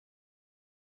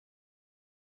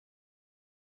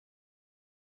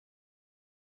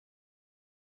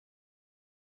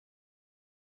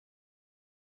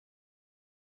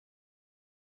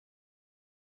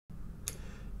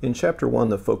In Chapter 1,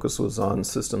 the focus was on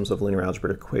systems of linear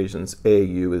algebraic equations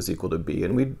AU is equal to B,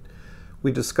 and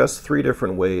we discussed three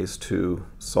different ways to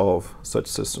solve such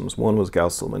systems. One was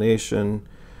Gauss elimination.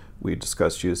 We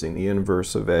discussed using the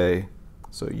inverse of A,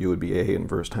 so U would be A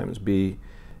inverse times B,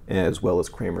 as well as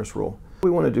Cramer's rule. What we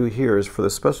want to do here is, for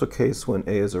the special case when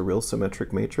A is a real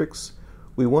symmetric matrix,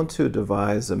 we want to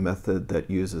devise a method that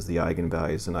uses the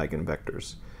eigenvalues and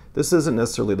eigenvectors. This isn't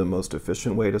necessarily the most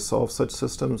efficient way to solve such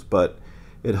systems, but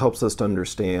it helps us to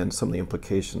understand some of the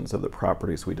implications of the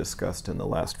properties we discussed in the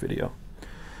last video.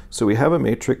 So we have a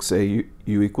matrix A,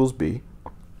 U equals B.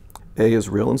 A is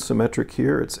real and symmetric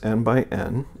here. It's n by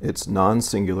n. It's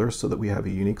non-singular, so that we have a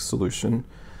unique solution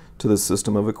to the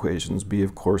system of equations. B,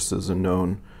 of course, is a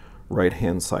known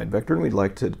right-hand side vector, and we'd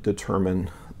like to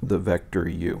determine the vector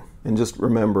U. And just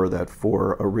remember that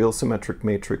for a real symmetric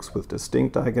matrix with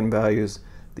distinct eigenvalues,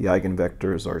 the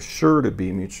eigenvectors are sure to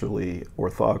be mutually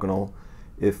orthogonal.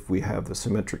 If we have the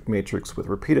symmetric matrix with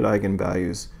repeated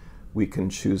eigenvalues, we can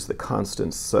choose the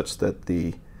constants such that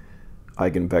the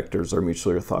eigenvectors are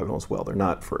mutually orthogonal as well. They're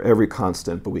not for every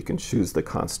constant, but we can choose the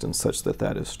constant such that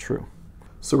that is true.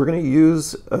 So we're going to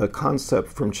use a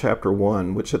concept from Chapter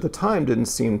 1, which at the time didn't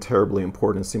seem terribly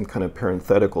important. It seemed kind of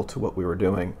parenthetical to what we were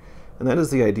doing, and that is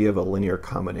the idea of a linear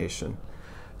combination.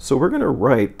 So we're going to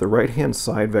write the right-hand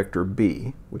side vector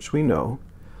B, which we know.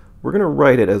 We're going to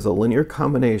write it as a linear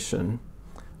combination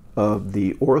of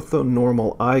the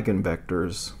orthonormal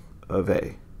eigenvectors of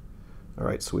A. All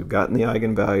right, so we've gotten the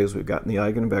eigenvalues, we've gotten the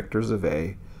eigenvectors of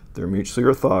A. They're mutually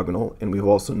orthogonal, and we've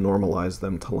also normalized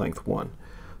them to length 1.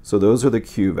 So those are the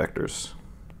Q vectors.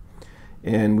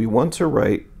 And we want to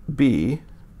write B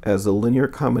as a linear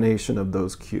combination of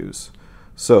those Q's.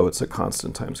 So it's a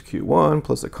constant times Q1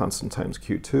 plus a constant times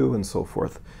Q2 and so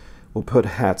forth. We'll put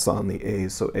hats on the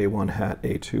A's, so A1 hat,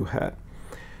 A2 hat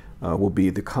will be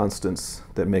the constants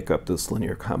that make up this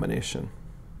linear combination.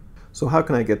 So how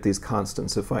can I get these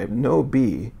constants? If I know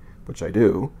B, which I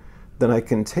do, then I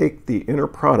can take the inner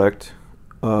product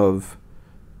of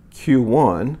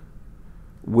Q1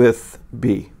 with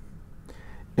B.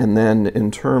 And then in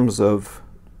terms of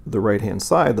the right-hand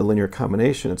side, the linear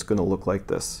combination, it's going to look like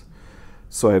this.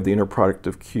 So I have the inner product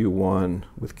of Q1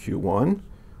 with Q1,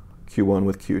 Q1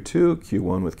 with Q2,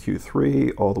 Q1 with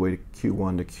Q3, all the way to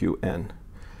Q1 to Qn.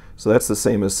 So that's the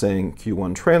same as saying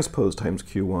Q1 transpose times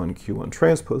Q1, Q1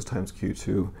 transpose times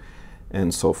Q2,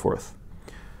 and so forth.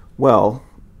 Well,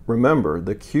 remember,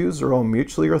 the Q's are all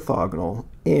mutually orthogonal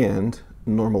and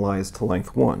normalized to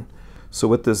length 1. So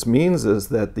what this means is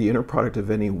that the inner product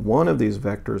of any one of these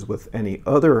vectors with any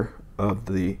other of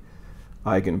the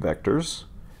eigenvectors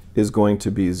is going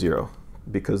to be 0,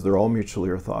 because they're all mutually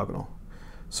orthogonal.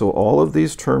 So all of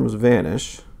these terms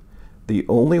vanish. The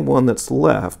only one that's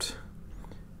left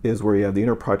is where you have the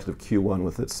inner product of Q1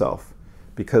 with itself.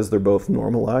 Because they're both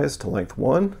normalized to length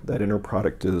 1, that inner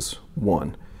product is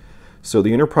 1. So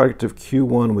the inner product of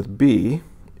Q1 with B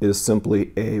is simply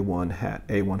A1 hat.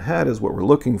 A1 hat is what we're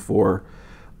looking for.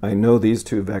 I know these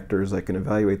two vectors. I can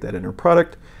evaluate that inner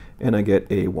product, and I get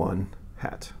A1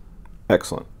 hat.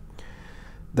 Excellent.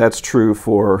 That's true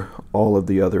for all of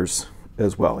the others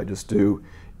as well. I just do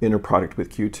inner product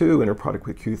with Q2, inner product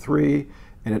with Q3,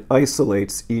 and it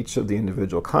isolates each of the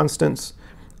individual constants,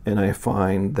 and I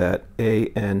find that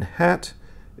AN hat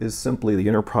is simply the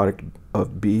inner product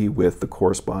of B with the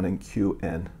corresponding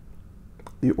Qn,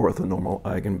 the orthonormal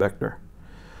eigenvector.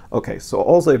 Okay, so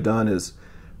all I've done is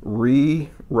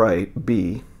rewrite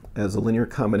B as a linear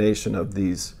combination of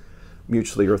these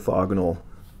mutually orthogonal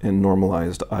and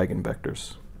normalized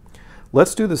eigenvectors.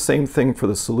 Let's do the same thing for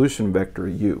the solution vector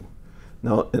U.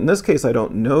 Now, in this case, I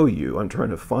don't know U. I'm trying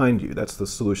to find U. That's the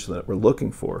solution that we're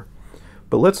looking for.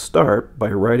 But let's start by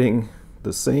writing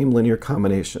the same linear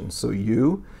combination. So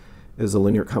U is a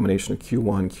linear combination of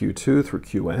Q1, Q2 through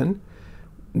Qn,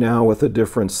 now with a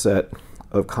different set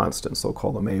of constants. So I'll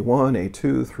call them A1,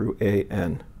 A2 through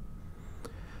AN.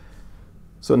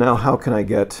 So now how can I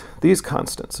get these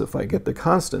constants? If I get the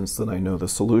constants, then I know the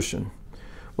solution.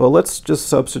 Well, let's just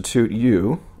substitute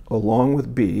U along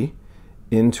with B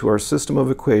into our system of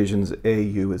equations.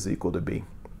 AU is equal to B.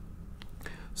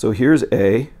 So here's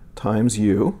A times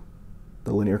U,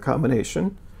 the linear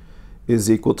combination, is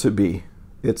equal to B,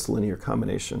 its linear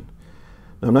combination.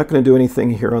 Now, I'm not going to do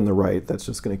anything here on the right. That's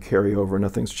just going to carry over.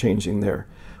 Nothing's changing there.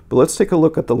 But let's take a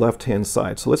look at the left-hand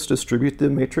side. So let's distribute the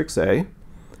matrix A.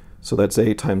 So that's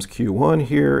A times Q1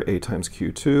 here, A times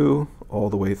Q2, all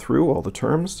the way through, all the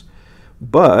terms.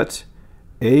 But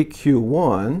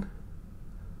AQ1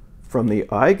 from the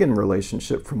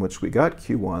eigenrelationship from which we got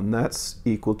Q1, that's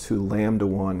equal to lambda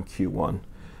 1 Q1.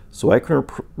 So I can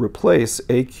replace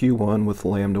AQ1 with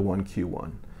lambda 1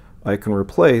 Q1. I can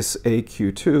replace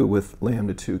AQ2 with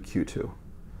lambda 2 Q2.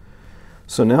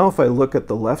 So now if I look at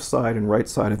the left side and right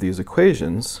side of these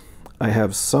equations, I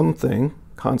have something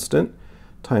constant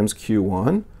times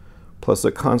Q1 plus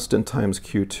a constant times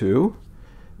Q2.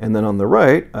 And then on the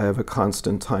right, I have a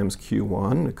constant times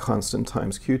Q1, a constant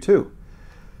times Q2.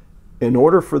 In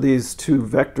order for these two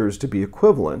vectors to be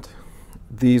equivalent,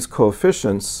 these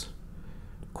coefficients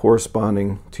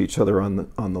corresponding to each other on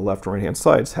the left and right-hand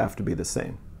sides have to be the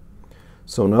same.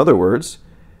 So in other words,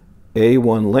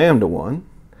 A1 lambda 1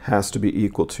 has to be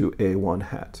equal to A1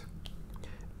 hat.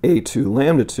 A2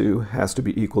 lambda 2 has to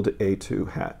be equal to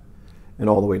A2 hat, and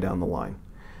all the way down the line.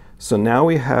 So now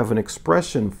we have an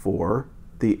expression for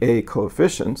the A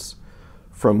coefficients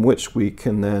from which we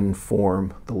can then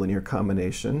form the linear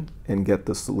combination and get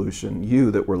the solution U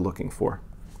that we're looking for.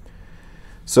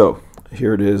 So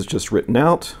here it is just written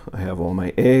out. I have all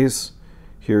my A's.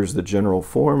 Here's the general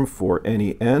form for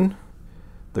any n.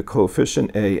 The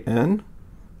coefficient an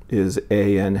is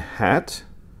an hat,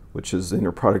 which is the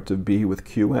inner product of b with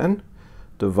qn,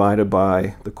 divided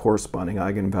by the corresponding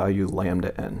eigenvalue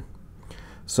lambda n.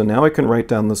 So now I can write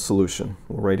down the solution.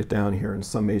 We'll write it down here in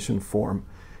summation form.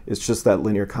 It's just that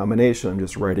linear combination. I'm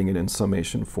just writing it in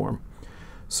summation form.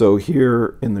 So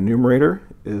here in the numerator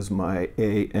is my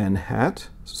an hat,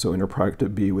 so inner product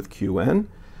of b with qn,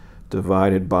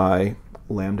 divided by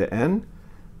lambda n.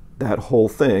 That whole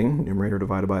thing, numerator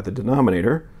divided by the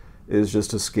denominator, is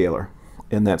just a scalar,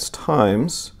 and that's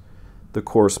times the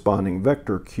corresponding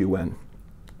vector qn.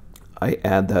 I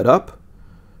add that up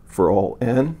for all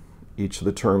n, each of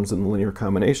the terms in the linear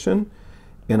combination,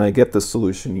 and I get the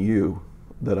solution u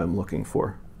that I'm looking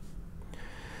for.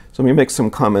 So let me make some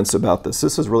comments about this.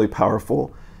 This is really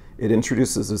powerful. It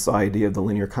introduces this idea of the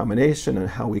linear combination and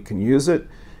how we can use it.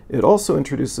 It also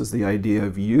introduces the idea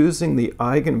of using the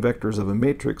eigenvectors of a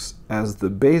matrix as the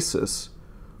basis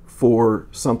for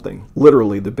something,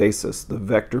 literally the basis, the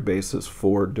vector basis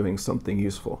for doing something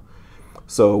useful.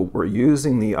 So we're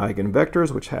using the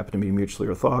eigenvectors, which happen to be mutually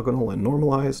orthogonal and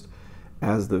normalized,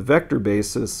 as the vector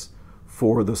basis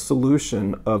for the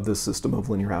solution of the system of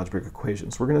linear algebraic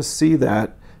equations. We're going to see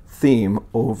that theme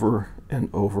over and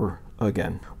over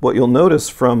again. What you'll notice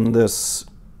from this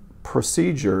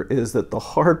procedure is that the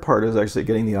hard part is actually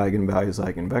getting the eigenvalues,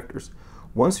 eigenvectors.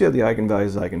 Once you have the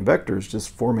eigenvalues, eigenvectors, just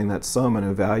forming that sum and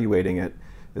evaluating it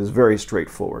is very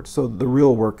straightforward. So the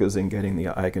real work is in getting the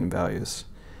eigenvalues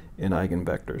and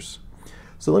eigenvectors.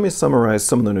 So let me summarize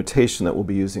some of the notation that we'll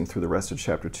be using through the rest of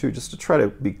chapter 2, just to try to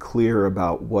be clear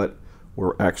about what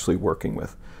we're actually working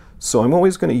with. So I'm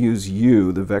always going to use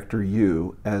u, the vector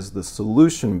u, as the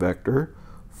solution vector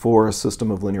for a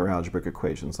system of linear algebraic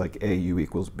equations like AU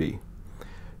equals B.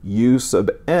 U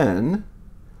sub n,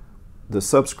 the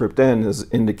subscript n is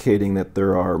indicating that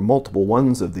there are multiple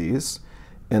ones of these,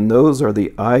 and those are the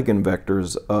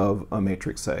eigenvectors of a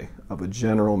matrix A, of a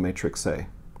general matrix A.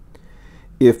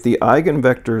 If the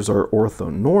eigenvectors are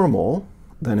orthonormal,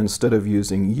 then instead of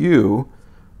using u,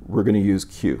 we're going to use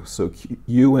q. So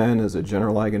un is a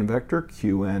general eigenvector,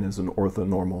 qn is an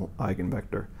orthonormal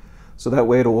eigenvector. So that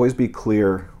way it'll always be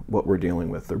clear what we're dealing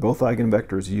with. They're both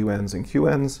eigenvectors, uns and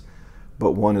qn's,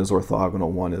 but one is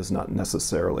orthogonal, one is not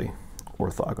necessarily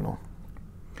orthogonal.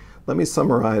 Let me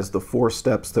summarize the 4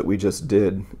 steps that we just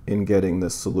did in getting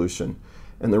this solution.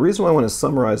 And the reason why I want to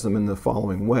summarize them in the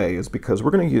following way is because we're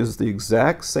going to use the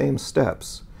exact same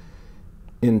steps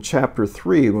in chapter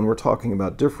 3 when we're talking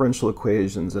about differential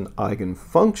equations and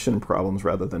eigenfunction problems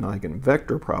rather than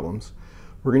eigenvector problems.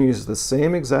 We're going to use the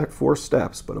same exact 4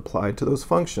 steps but applied to those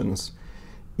functions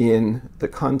in the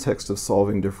context of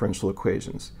solving differential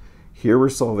equations. Here we're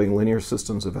solving linear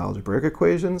systems of algebraic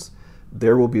equations.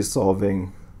 There we'll be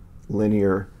solving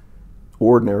linear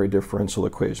ordinary differential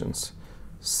equations.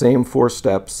 Same 4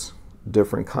 steps,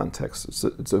 different contexts.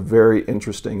 It's a very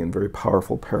interesting and very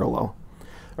powerful parallel.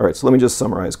 All right, so let me just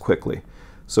summarize quickly.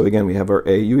 So again, we have our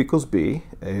AU equals B.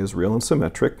 A is real and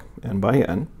symmetric, n by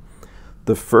n.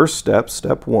 The first step,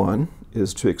 step 1,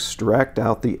 is to extract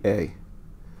out the A.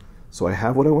 So I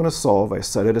have what I want to solve. I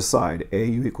set it aside.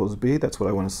 AU equals B, that's what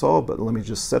I want to solve, but let me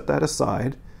just set that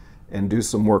aside and do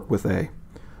some work with A.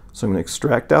 So I'm going to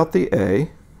extract out the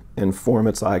A and form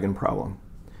its eigenproblem.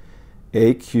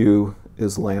 AQ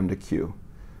is lambda q.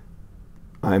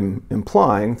 I'm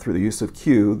implying through the use of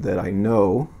q that I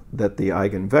know that the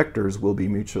eigenvectors will be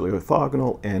mutually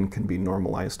orthogonal and can be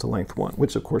normalized to length 1,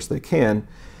 which of course they can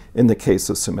in the case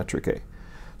of symmetric A.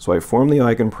 So I form the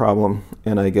eigenproblem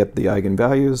and I get the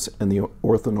eigenvalues and the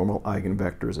orthonormal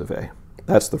eigenvectors of A.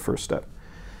 That's the first step.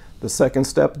 The second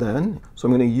step then, so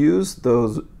I'm going to use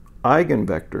those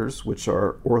eigenvectors, which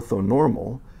are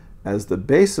orthonormal, as the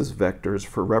basis vectors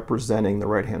for representing the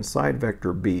right-hand side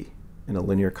vector b in a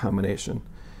linear combination.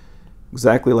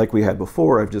 Exactly like we had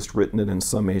before, I've just written it in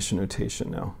summation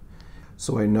notation now.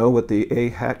 So I know what the a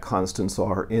hat constants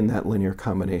are in that linear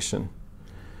combination.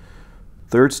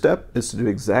 Third step is to do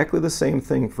exactly the same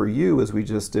thing for u as we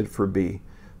just did for b.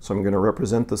 So I'm going to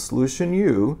represent the solution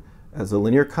u as a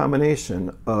linear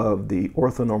combination of the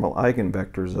orthonormal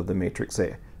eigenvectors of the matrix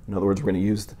A. In other words, we're going to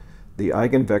use the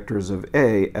eigenvectors of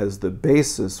A as the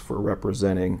basis for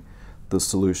representing the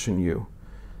solution u.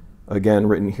 Again,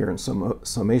 written here in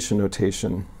summation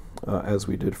notation as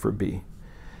we did for B.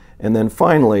 And then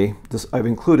finally, I've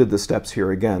included the steps here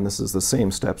again. This is the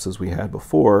same steps as we had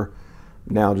before,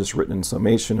 now just written in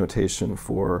summation notation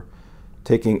for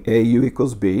taking AU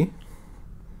equals B,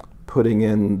 putting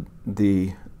in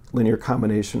the linear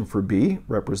combination for B,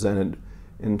 represented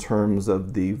in terms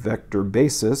of the vector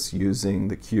basis using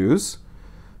the Q's.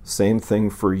 Same thing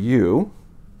for U.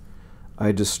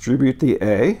 I distribute the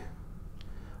A.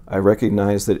 I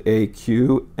recognize that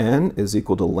AQN is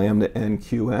equal to lambda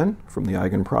NQN from the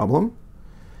eigenproblem.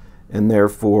 And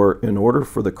therefore, in order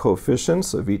for the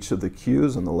coefficients of each of the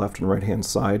Q's on the left and right-hand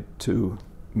side to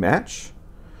match,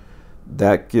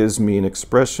 that gives me an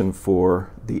expression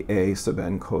for the A sub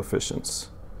n coefficients.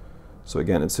 So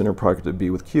again, it's inner product of B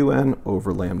with Qn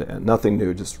over lambda n. Nothing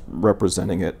new, just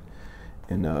representing it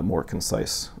in a more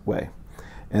concise way.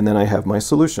 And then I have my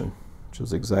solution, which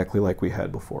is exactly like we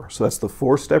had before. So that's the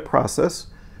four-step process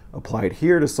applied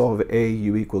here to solve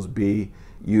AU equals B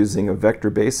using a vector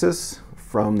basis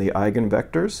from the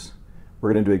eigenvectors.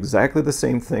 We're going to do exactly the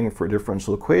same thing for a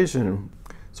differential equation.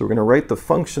 So we're going to write the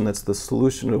function that's the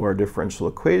solution to our differential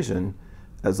equation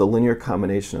as a linear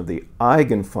combination of the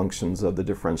eigenfunctions of the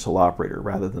differential operator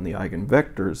rather than the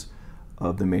eigenvectors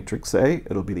of the matrix A.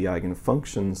 It'll be the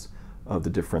eigenfunctions of the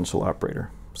differential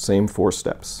operator. Same four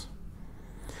steps.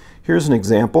 Here's an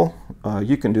example.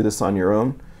 You can do this on your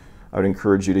own. I would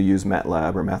encourage you to use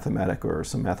MATLAB or Mathematica or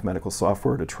some mathematical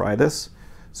software to try this.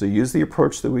 So use the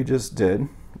approach that we just did.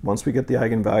 Once we get the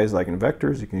eigenvalues,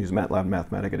 eigenvectors, you can use MATLAB and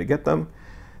Mathematica to get them.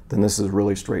 Then this is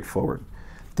really straightforward.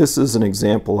 This is an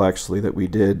example actually that we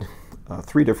did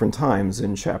 3 different times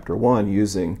in chapter 1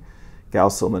 using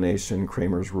Gauss elimination,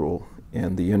 Cramer's rule,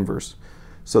 and the inverse.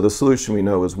 So the solution we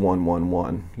know is 1, 1,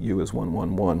 1. U is 1,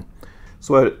 1, 1.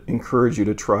 So I'd encourage you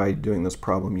to try doing this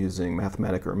problem using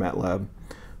Mathematica or MATLAB,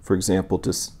 for example,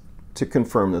 to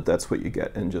confirm that that's what you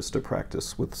get and just to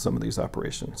practice with some of these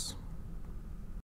operations.